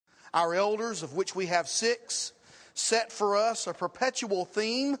Our elders, of which we have 6, set for us a perpetual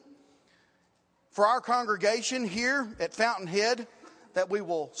theme for our congregation here at Fountainhead, that we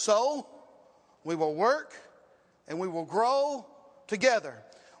will sow, we will work, and we will grow together.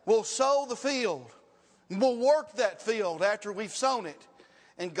 We'll sow the field. We'll work that field after we've sown it.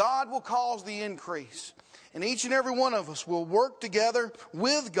 And God will cause the increase. And each and every one of us will work together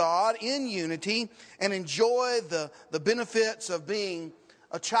with God in unity and enjoy the benefits of being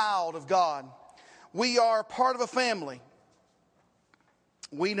a child of God. We are part of a family.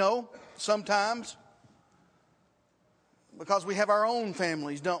 We know sometimes, because we have our own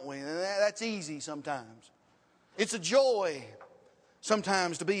families, don't we? And that's easy sometimes. It's a joy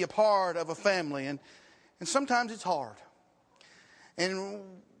sometimes to be a part of a family. And sometimes it's hard. And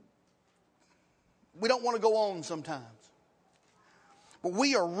we don't want to go on sometimes. But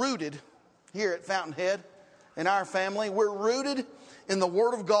we are rooted here at Fountainhead in our family. We're rooted in the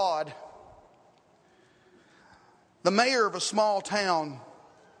Word of God. The mayor of a small town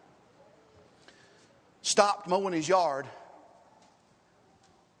stopped mowing his yard.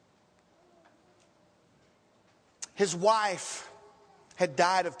 His wife had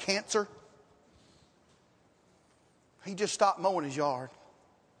died of cancer. He just stopped mowing his yard.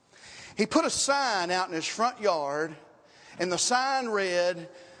 He put a sign out in his front yard, and the sign read,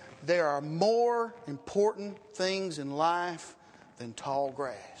 "There are more important things in life than tall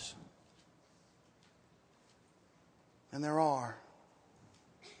grass." And there are.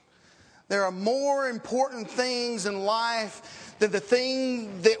 There are more important things in life than the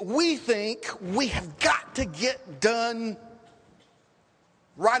thing that we think we have got to get done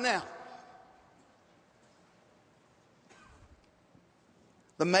right now.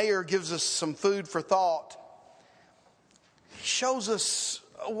 The mayor gives us some food for thought. He shows us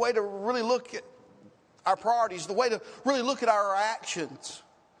a way to really look at our priorities, the way to really look at our actions,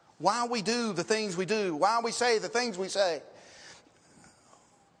 why we do the things we do, why we say the things we say.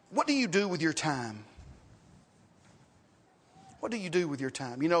 What do you do with your time? What do you do with your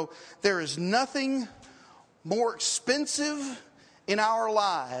time? You know, there is nothing more expensive in our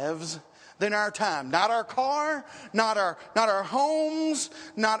lives than our time. Not our car, not our homes,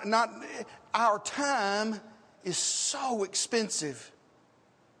 not our time is so expensive.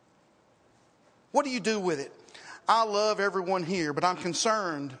 What do you do with it? I love everyone here, but I'm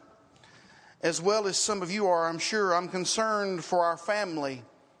concerned, as well as some of you are, I'm sure, I'm concerned for our family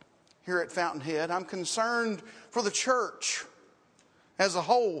here at Fountainhead. I'm concerned for the church as a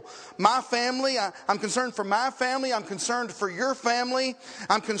whole. My family, I'm concerned for my family. I'm concerned for your family.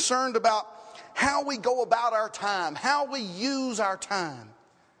 I'm concerned about how we go about our time, how we use our time.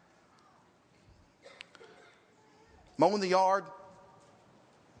 Mowing the yard,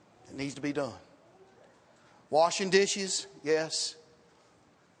 it needs to be done. Washing dishes, yes,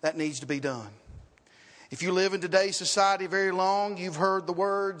 that needs to be done. If you live in today's society very long, you've heard the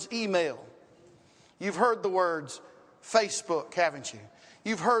words email. You've heard the words Facebook, haven't you?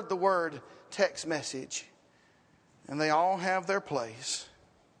 You've heard the word text message. And they all have their place.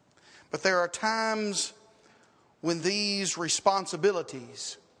 But there are times when these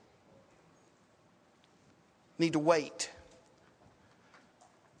responsibilities need to wait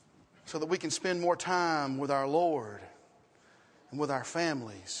so that we can spend more time with our Lord and with our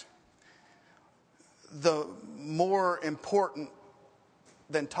families. The more important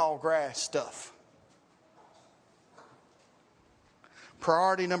than tall grass stuff.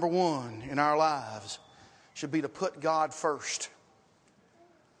 Priority number 1 in our lives should be to put God first.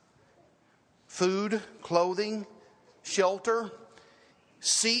 Food, clothing, shelter.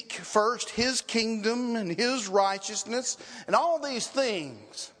 Seek first His kingdom and His righteousness. And all these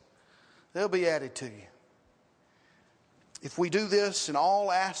things, they'll be added to you. If we do this in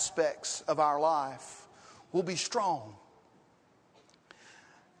all aspects of our life, we'll be strong.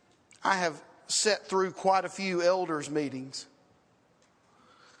 I have sat through quite a few elders' meetings.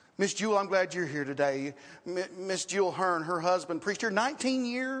 Miss Jewel, I'm glad you're here today. Miss Jewel Hearn, her husband, preached here 19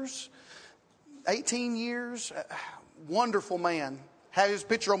 years, 18 years. Wonderful man. Had his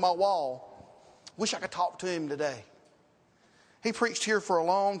picture on my wall. Wish I could talk to him today. He preached here for a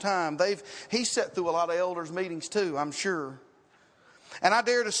long time. He sat through a lot of elders' meetings too, I'm sure. And I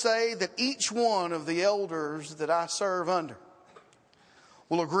dare to say that each one of the elders that I serve under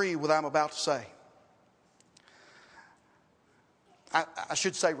will agree with what I'm about to say. I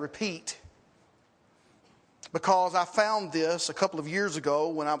should say repeat. Because I found this a couple of years ago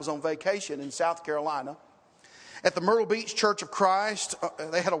when I was on vacation in South Carolina. At the Myrtle Beach Church of Christ,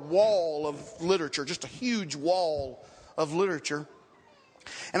 they had a wall of literature, just a huge wall of literature.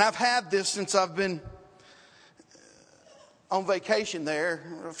 And I've had this since I've been on vacation there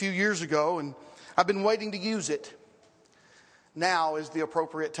a few years ago, and I've been waiting to use it. Now is the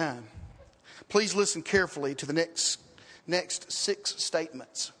appropriate time. Please listen carefully to the next 6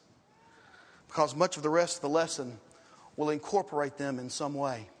 statements, because much of the rest of the lesson will incorporate them in some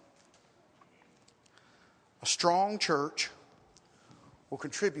way. A strong church will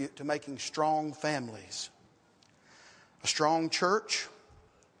contribute to making strong families. A strong church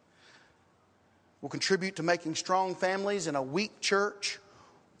will contribute to making strong families, and a weak church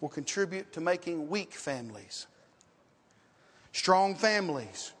will contribute to making weak families. Strong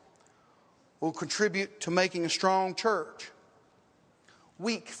families will contribute to making a strong church.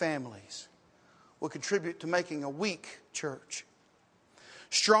 Weak families will contribute to making a weak church.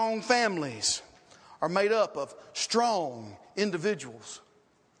 Strong families are made up of strong individuals.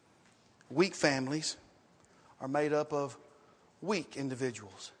 Weak families are made up of weak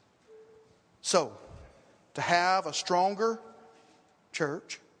individuals. So, to have a stronger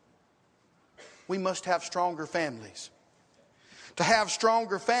church, we must have stronger families. To have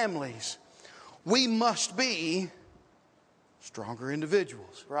stronger families, we must be stronger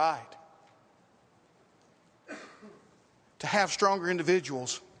individuals, right? To have stronger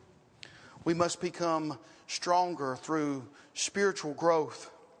individuals, we must become stronger through spiritual growth.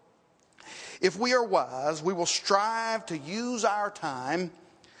 If we are wise, we will strive to use our time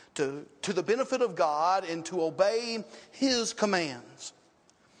to the benefit of God and to obey His commands.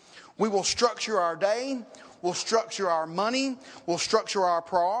 We will structure our day, we'll structure our money, we'll structure our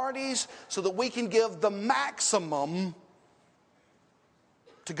priorities so that we can give the maximum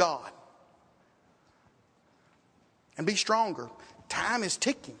to God. And be stronger. Time is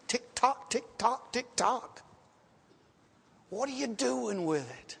ticking. Tick tock, tick tock, tick tock. What are you doing with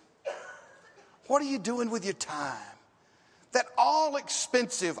it? What are you doing with your time? That all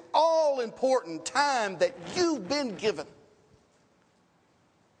expensive, all important time that you've been given.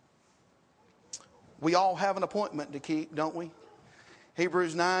 We all have an appointment to keep, don't we?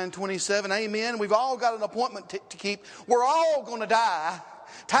 Hebrews 9:27, amen. We've all got an appointment to keep. We're all going to die.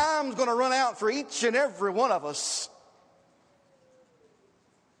 Time's going to run out for each and every one of us.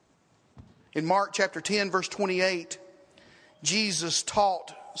 In Mark chapter 10, verse 28, Jesus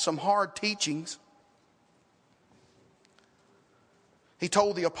taught some hard teachings. He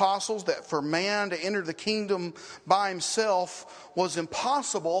told the apostles that for man to enter the kingdom by himself was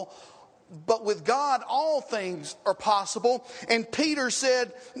impossible, but with God all things are possible. And Peter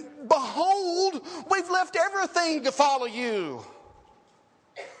said, "Behold, we've left everything to follow you."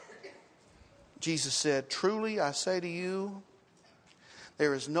 Jesus said, "Truly I say to you,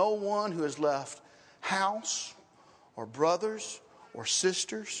 there is no one who has left house or brothers or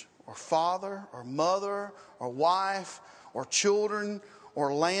sisters or father or mother or wife or children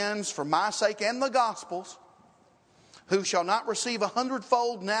or lands for my sake and the gospel's, who shall not receive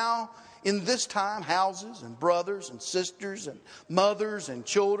 100-fold now in this time, houses and brothers and sisters and mothers and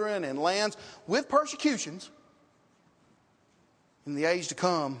children and lands with persecutions, in the age to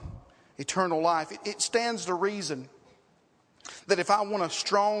come, eternal life." It stands to reason that if I want a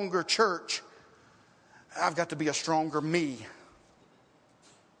stronger church, I've got to be a stronger me.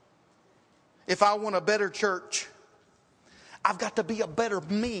 If I want a better church, I've got to be a better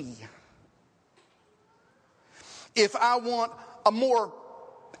me. If I want a more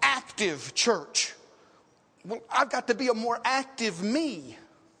active church, well, I've got to be a more active me.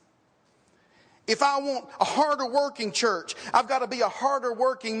 If I want a harder working church, I've got to be a harder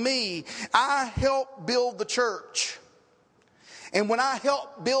working me. I help build the church. And when I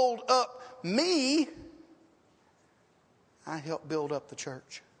help build up me, I help build up the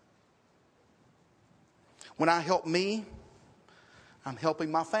church. When I help me, I'm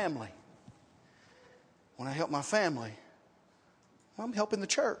helping my family. When I help my family, I'm helping the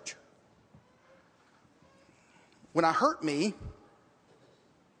church. When I hurt me,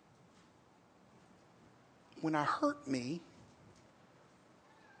 I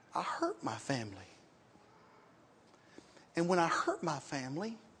hurt my family. And when I hurt my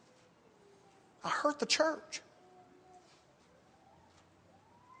family, I hurt the church.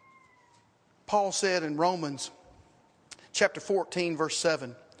 Paul said in Romans chapter 14, verse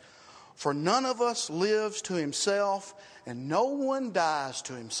 7, "For none of us lives to himself, and no one dies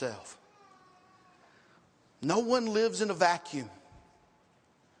to himself." No one lives in a vacuum.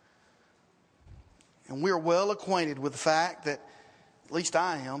 And we're well acquainted with the fact that, at least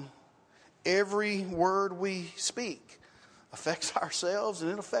I am, every word we speak, affects ourselves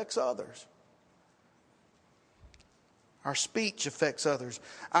and it affects others. Our speech affects others.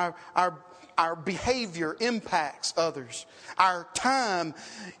 Our behavior impacts others. Our time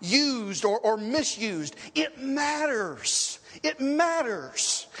used or misused. It matters. It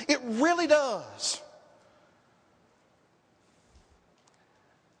matters. It really does.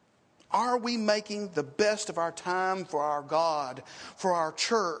 Are we making the best of our time for our God, for our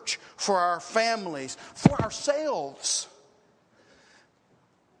church, for our families, for ourselves?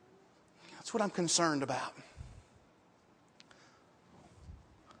 That's what I'm concerned about.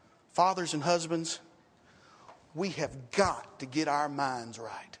 Fathers and husbands, we have got to get our minds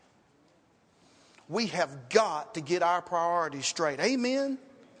right. We have got to get our priorities straight. Amen?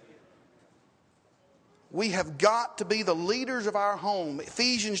 We have got to be the leaders of our home.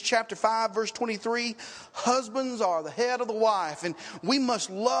 Ephesians chapter 5 verse 23, husbands are the head of the wife, and we must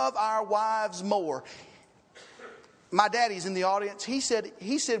love our wives more. My daddy's in the audience. He said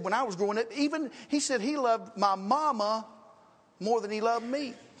when I was growing up, he said he loved my mama more than he loved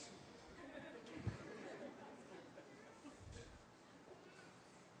me.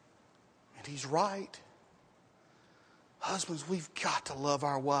 And he's right. Husbands, we've got to love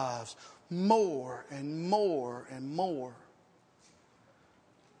our wives more and more and more.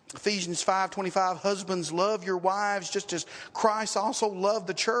 Ephesians 5:25, husbands, love your wives just as Christ also loved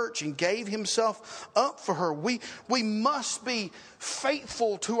the church and gave himself up for her. We must be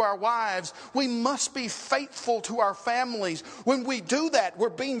faithful to our wives. We must be faithful to our families. When we do that, we're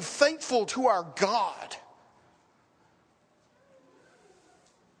being faithful to our God.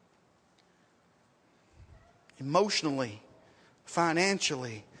 Emotionally,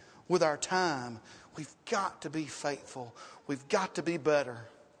 financially, with our time, we've got to be faithful. We've got to be better.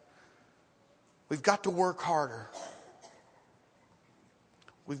 We've got to work harder.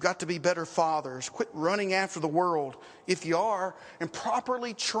 We've got to be better fathers. Quit running after the world, if you are, and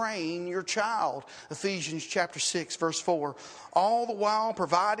properly train your child. Ephesians chapter 6, verse 4. All the while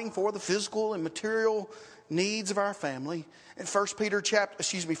providing for the physical and material needs of our family. In 1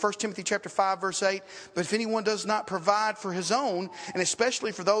 Timothy chapter 5 verse 8, but if anyone does not provide for his own, and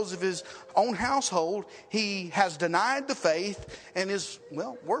especially for those of his own household, he has denied the faith and is,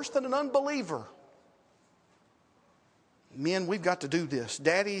 worse than an unbeliever. Men, we've got to do this.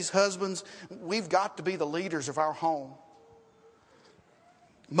 Daddies, husbands, we've got to be the leaders of our home.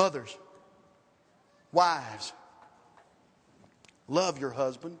 Mothers, wives, love your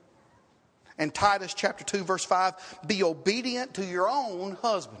husband. And Titus chapter 2 verse 5, be obedient to your own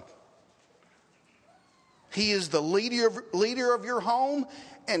husband. He is the leader of your home.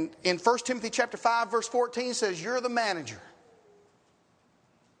 And in 1 Timothy chapter 5 verse 14 says you're the manager.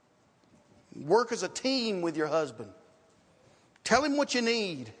 Work as a team with your husband. Tell him what you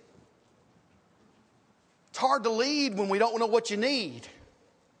need. It's hard to lead when we don't know what you need.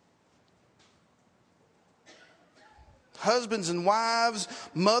 Husbands and wives,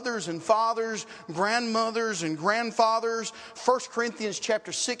 mothers and fathers, grandmothers and grandfathers. 1 Corinthians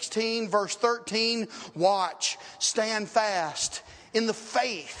chapter 16, verse 13. Watch, stand fast in the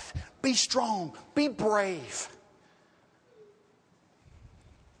faith. Be strong, be brave.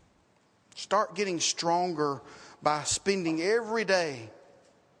 Start getting stronger by spending every day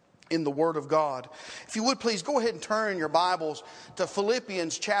in the Word of God. If you would please go ahead and turn your Bibles to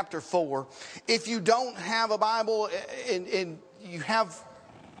Philippians chapter 4. If you don't have a Bible and you have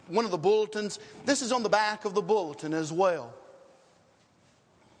one of the bulletins, this is on the back of the bulletin as well.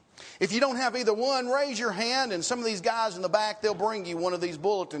 If you don't have either one, raise your hand, and some of these guys in the back, they'll bring you one of these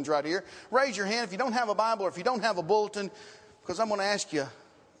bulletins right here. Raise your hand if you don't have a Bible or if you don't have a bulletin, because I'm going to ask you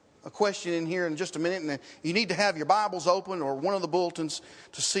a question in here in just a minute, and you need to have your Bibles open or one of the bulletins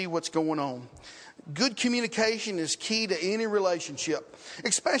to see what's going on. Good communication is key to any relationship,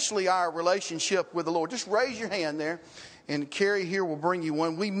 especially our relationship with the Lord. Just raise your hand there, and Carrie here will bring you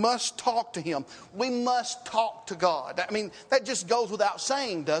one. We must talk to Him. We must talk to God. I mean, that just goes without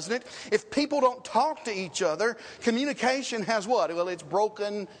saying, doesn't it? If people don't talk to each other, communication has what? Well, it's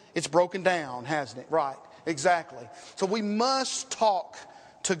broken down, hasn't it? Right, exactly. So we must talk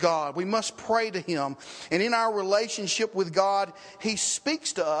to God. We must pray to Him. And in our relationship with God, He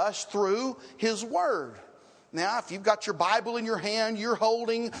speaks to us through His Word. Now, if you've got your Bible in your hand, you're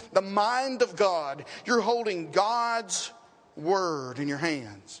holding the mind of God. You're holding God's Word in your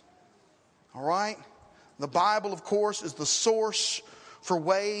hands. All right? The Bible, of course, is the source for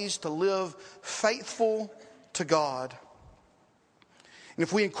ways to live faithful to God. And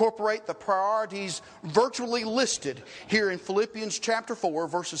if we incorporate the priorities virtually listed here in Philippians chapter 4,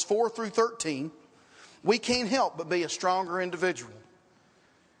 verses 4 through 13, we can't help but be a stronger individual.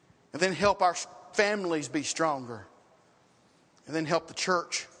 And then help our families be stronger. And then help the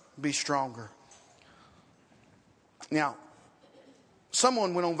church be stronger. Now,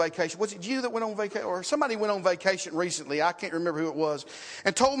 someone went on vacation. Was it you that went on vacation? Or somebody went on vacation recently. I can't remember who it was.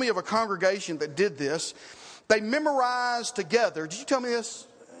 And told me of a congregation that did this. They memorized together. Did you tell me this?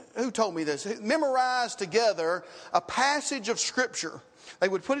 Who told me this? Memorized together a passage of Scripture. They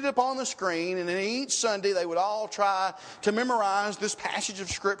would put it up on the screen, and then each Sunday they would all try to memorize this passage of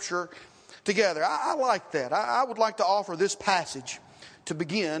Scripture together. I like that. I would like to offer this passage to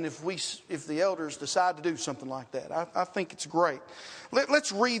begin if the elders decide to do something like that. I think it's great.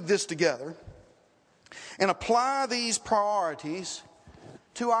 Let's read this together and apply these priorities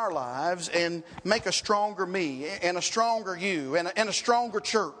to our lives and make a stronger me and a stronger you and a stronger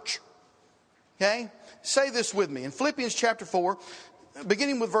church. Okay? Say this with me. In Philippians chapter 4,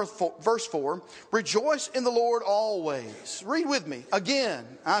 beginning with verse 4, rejoice in the Lord always. Read with me. Again,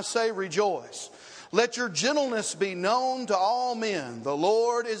 I say rejoice. Let your gentleness be known to all men. The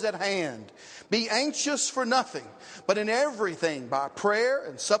Lord is at hand. Be anxious for nothing, but in everything by prayer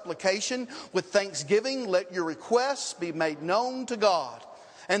and supplication with thanksgiving let your requests be made known to God.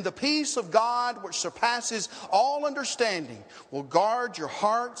 And the peace of God, which surpasses all understanding, will guard your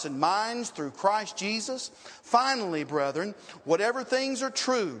hearts and minds through Christ Jesus. Finally, brethren, whatever things are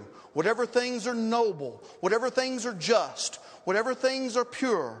true, whatever things are noble, whatever things are just, whatever things are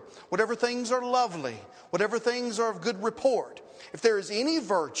pure, whatever things are lovely, whatever things are of good report, if there is any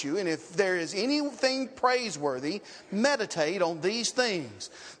virtue and if there is anything praiseworthy, meditate on these things.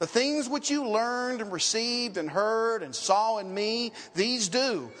 The things which you learned and received and heard and saw in me, these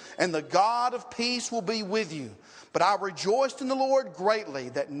do, and the God of peace will be with you. But I rejoiced in the Lord greatly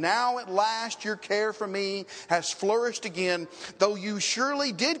that now at last your care for me has flourished again, though you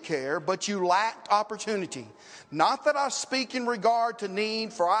surely did care, but you lacked opportunity. Not that I speak in regard to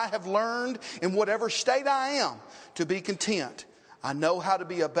need, for I have learned in whatever state I am to be content. I know how to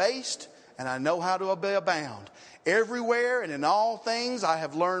be abased, and I know how to be abound. Everywhere and in all things I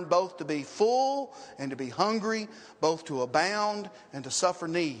have learned both to be full and to be hungry, both to abound and to suffer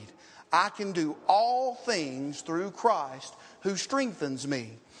need. I can do all things through Christ who strengthens me.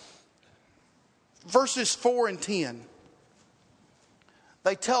 Verses 4 and 10,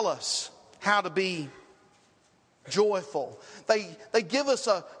 they tell us how to be joyful. They give us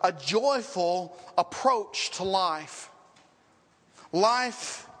a joyful approach to life.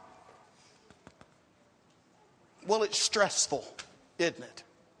 Life, well, it's stressful, isn't it?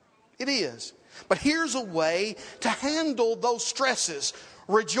 It is. But here's a way to handle those stresses.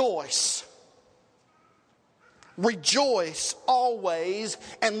 Rejoice. Rejoice always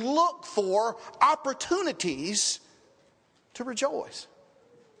and look for opportunities to rejoice.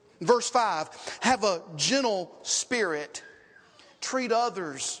 Verse 5, have a gentle spirit. Treat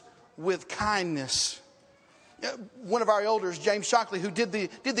others with kindness. One of our elders, James Shockley, who did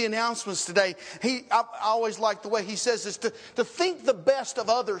the announcements today, I always like the way he says this, to think the best of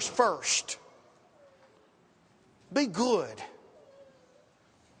others first. Be good.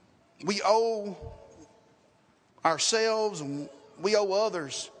 We owe ourselves and we owe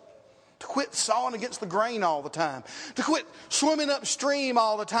others to quit sawing against the grain all the time, to quit swimming upstream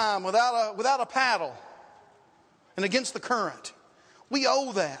all the time without a paddle and against the current. We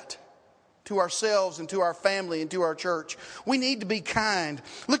owe that to ourselves and to our family and to our church. We need to be kind.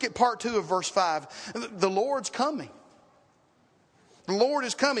 Look at part 2 of verse 5. The Lord's coming. The Lord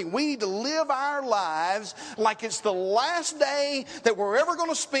is coming. We need to live our lives like it's the last day that we're ever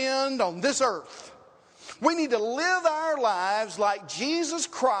going to spend on this earth. We need to live our lives like Jesus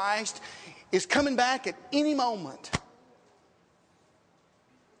Christ is coming back at any moment.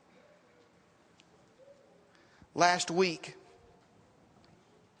 Last week,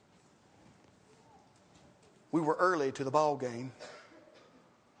 we were early to the ball game,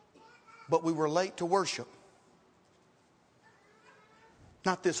 but we were late to worship.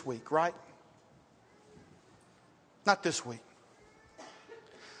 Not this week, right? Not this week.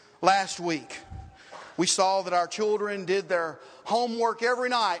 Last week, we saw that our children did their homework every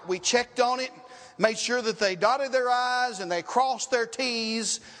night. We checked on it, made sure that they dotted their I's and they crossed their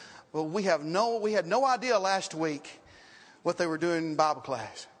T's. Well, we had no idea last week what they were doing in Bible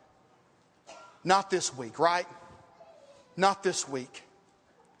class. Not this week, right? Not this week.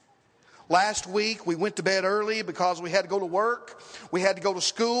 Last week, we went to bed early because we had to go to work. We had to go to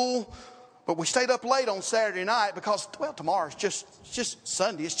school. But we stayed up late on Saturday night because, well, tomorrow's just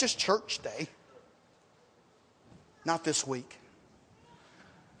Sunday. It's just church day. Not this week.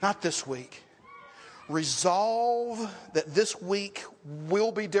 Not this week. Resolve that this week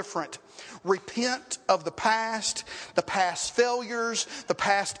will be different. Repent of the past failures, the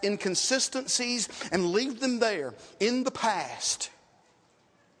past inconsistencies, and leave them there in the past.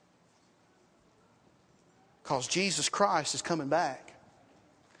 Because Jesus Christ is coming back.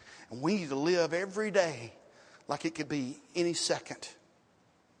 And we need to live every day like it could be any second.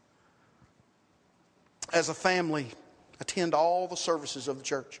 As a family, attend all the services of the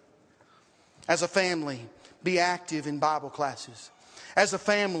church. As a family, be active in Bible classes. As a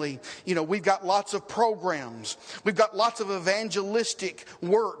family, we've got lots of programs. We've got lots of evangelistic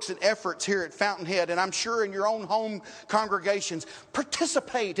works and efforts here at Fountainhead. And I'm sure in your own home congregations,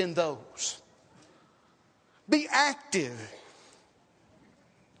 participate in those. Be active.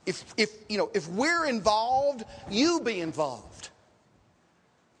 If we're involved, you be involved.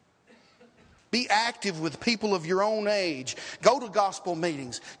 Be active with people of your own age. Go to gospel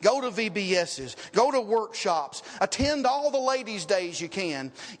meetings. Go to VBSs. Go to workshops. Attend all the ladies' days you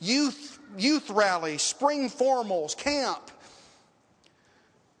can. Youth rallies, spring formals, camp.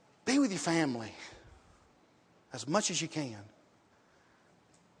 Be with your family as much as you can.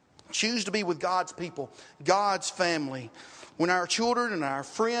 Choose to be with God's people, God's family. When our children and our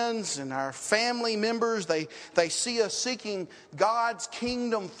friends and our family members, they see us seeking God's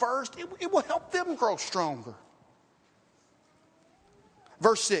kingdom first, it will help them grow stronger.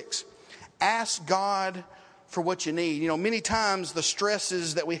 Verse 6, ask God for what you need. Many times the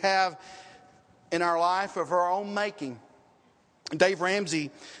stresses that we have in our life are of our own making. Dave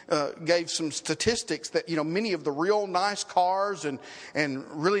Ramsey gave some statistics that, many of the real nice cars and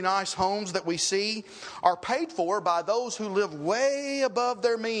really nice homes that we see are paid for by those who live way above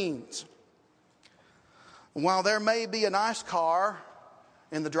their means. While there may be a nice car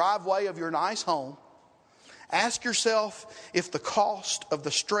in the driveway of your nice home, ask yourself if the cost of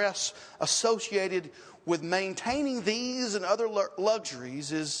the stress associated with maintaining these and other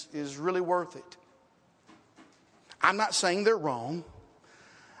luxuries is really worth it. I'm not saying they're wrong.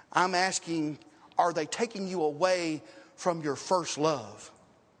 I'm asking, are they taking you away from your first love?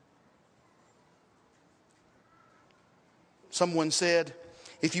 Someone said,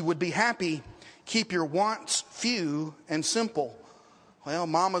 if you would be happy, keep your wants few and simple. Well,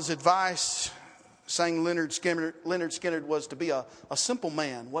 Mama's advice, saying Leonard Skinner, was to be a simple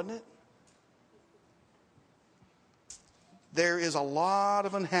man, wasn't it? There is a lot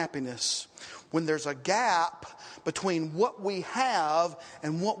of unhappiness when there's a gap between what we have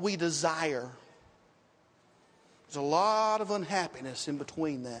and what we desire. There's a lot of unhappiness in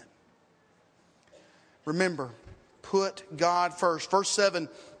between that. Remember, put God first. Verse 7,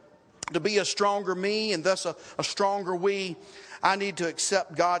 to be a stronger me and thus a stronger we, I need to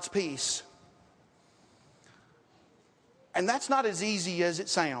accept God's peace. And that's not as easy as it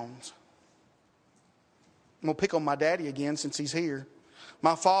sounds. I'm going to pick on my daddy again since he's here.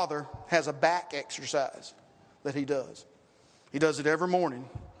 My father has a back exercise that he does. He does it every morning.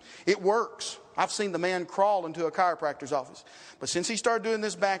 It works. I've seen the man crawl into a chiropractor's office. But since he started doing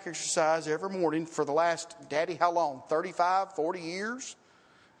this back exercise every morning for the last, Daddy, how long? 35, 40 years?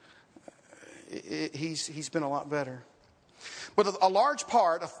 He's been a lot better. But a large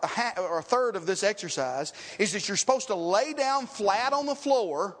part, or a third of this exercise is that you're supposed to lay down flat on the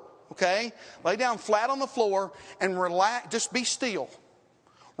floor, okay? Lay down flat on the floor and relax, just be still.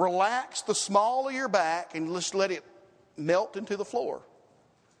 Relax the small of your back and just let it melt into the floor.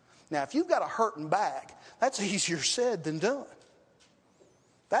 Now, if you've got a hurting back, that's easier said than done.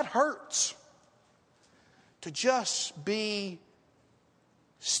 That hurts. To just be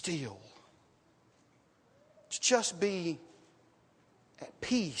still. To just be at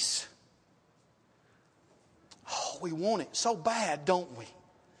peace. Oh, we want it so bad, don't we?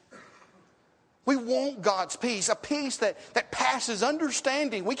 We want God's peace, a peace that passes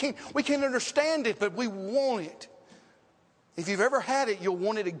understanding. We can understand it, but we want it. If you've ever had it, you'll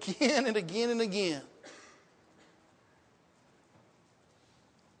want it again and again and again.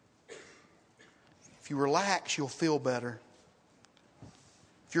 If you relax, you'll feel better.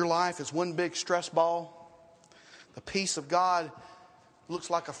 If your life is one big stress ball, the peace of God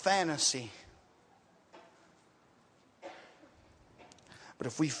looks like a fantasy. But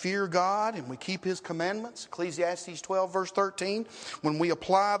if we fear God and we keep His commandments, Ecclesiastes 12 verse 13, when we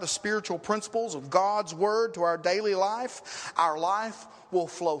apply the spiritual principles of God's Word to our daily life, our life will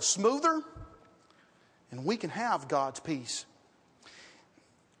flow smoother and we can have God's peace.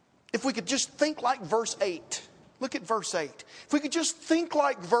 If we could just think like verse 8. Look at verse 8. If we could just think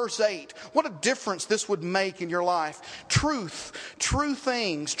like verse 8, what a difference this would make in your life. Truth, true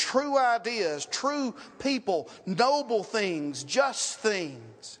things, true ideas, true people, noble things, just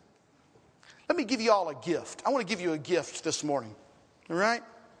things. Let me give you all a gift. I want to give you a gift this morning. All right?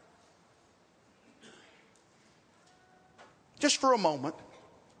 Just for a moment,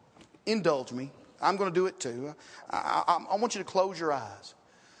 indulge me. I'm going to do it too. I want you to close your eyes.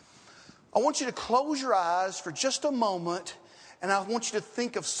 I want you to close your eyes for just a moment, and I want you to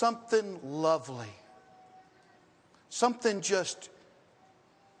think of something lovely. Something just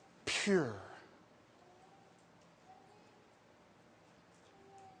pure.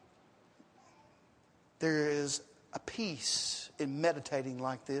 There is a peace in meditating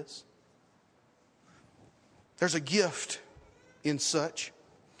like this. There's a gift in such.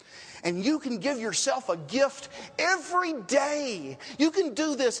 And you can give yourself a gift every day. You can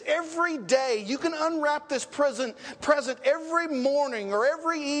do this every day. You can unwrap this present every morning or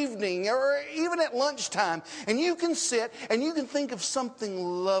every evening or even at lunchtime. And you can sit and you can think of something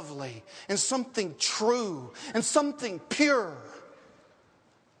lovely and something true and something pure.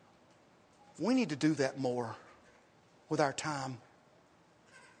 We need to do that more with our time.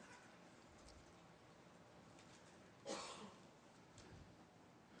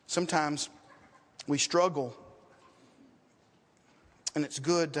 Sometimes we struggle, and it's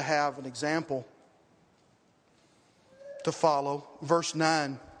good to have an example to follow. Verse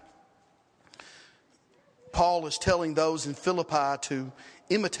 9, Paul is telling those in Philippi to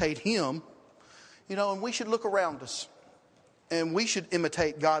imitate him. And we should look around us, and we should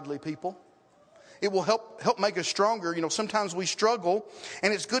imitate godly people. It will help make us stronger. Sometimes we struggle,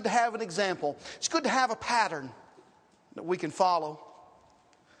 and it's good to have an example. It's good to have a pattern that we can follow.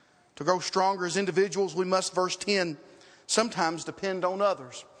 To grow stronger as individuals, we must, verse 10, sometimes depend on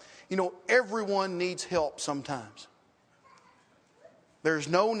others. Everyone needs help sometimes. There's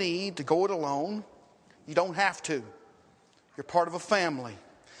no need to go it alone. You don't have to. You're part of a family.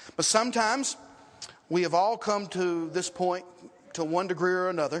 But sometimes we have all come to this point to one degree or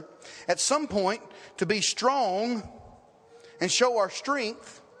another. At some point, to be strong and show our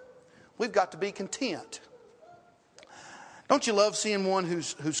strength, we've got to be content. Don't you love seeing one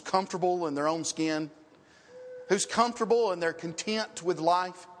who's comfortable in their own skin? Who's comfortable and they're content with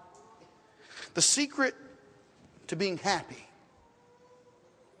life? The secret to being happy,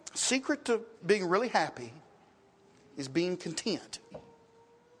 secret to being really happy, is being content.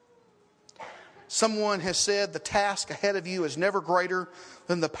 Someone has said the task ahead of you is never greater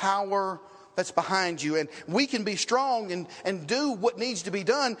than the power that's behind you. And we can be strong and do what needs to be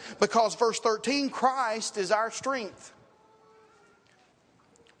done because verse 13, Christ is our strength.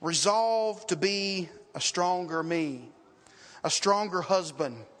 Resolve to be a stronger me, a stronger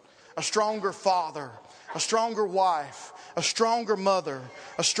husband, a stronger father, a stronger wife, a stronger mother,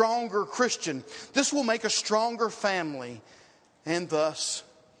 a stronger Christian. This will make a stronger family, and thus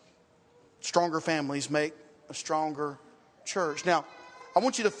stronger families make a stronger church. Now, I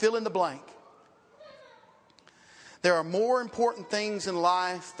want you to fill in the blank. There are more important things in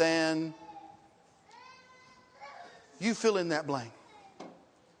life than you fill in that blank.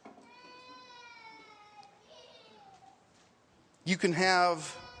 You can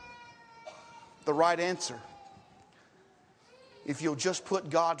have the right answer if you'll just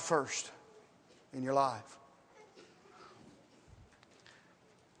put God first in your life.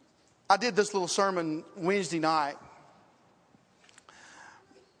 I did this little sermon Wednesday night.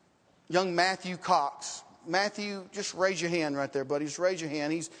 Young Matthew Cox. Matthew, just raise your hand right there, buddy. Just raise your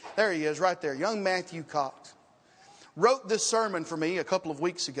hand. There he is right there. Young Matthew Cox wrote this sermon for me a couple of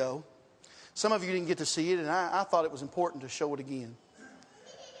weeks ago. Some of you didn't get to see it, and I thought it was important to show it again.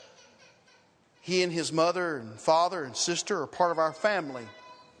 He and his mother and father and sister are part of our family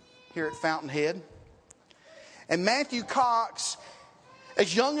here at Fountainhead. And Matthew Cox,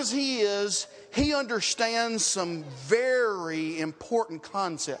 as young as he is, he understands some very important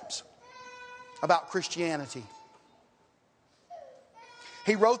concepts about Christianity.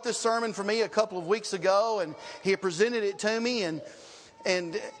 He wrote this sermon for me a couple of weeks ago, and he presented it to me,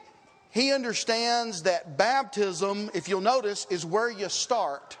 and he understands that baptism, if you'll notice, is where you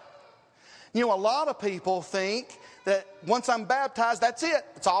start. A lot of people think that once I'm baptized, that's it.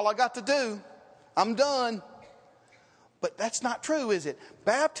 That's all I got to do. I'm done. But that's not true, is it?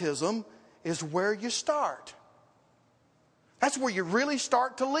 Baptism is where you start. That's where you really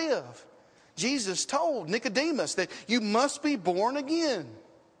start to live. Jesus told Nicodemus that you must be born again.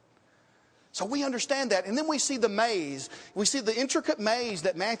 So we understand that. And then we see the maze. We see the intricate maze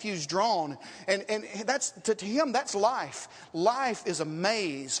that Matthew's drawn. And that's to him, that's life. Life is a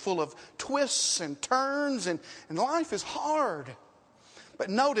maze full of twists and turns. And life is hard. But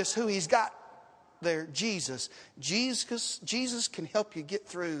notice who he's got there. Jesus. Jesus can help you get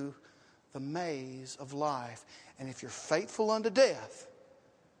through the maze of life. And if you're faithful unto death,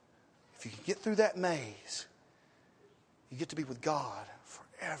 if you can get through that maze, you get to be with God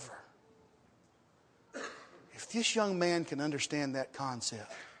forever. If this young man can understand that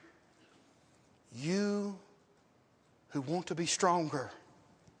concept, you who want to be stronger,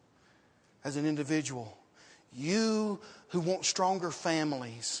 as an individual. You who want stronger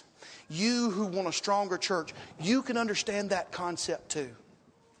families. You who want a stronger church. You can understand that concept too.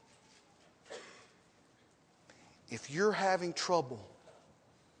 If you're having trouble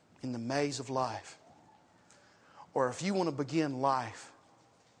in the maze of life, or if you want to begin life,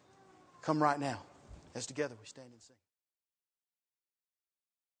 come right now as together we stand and sing.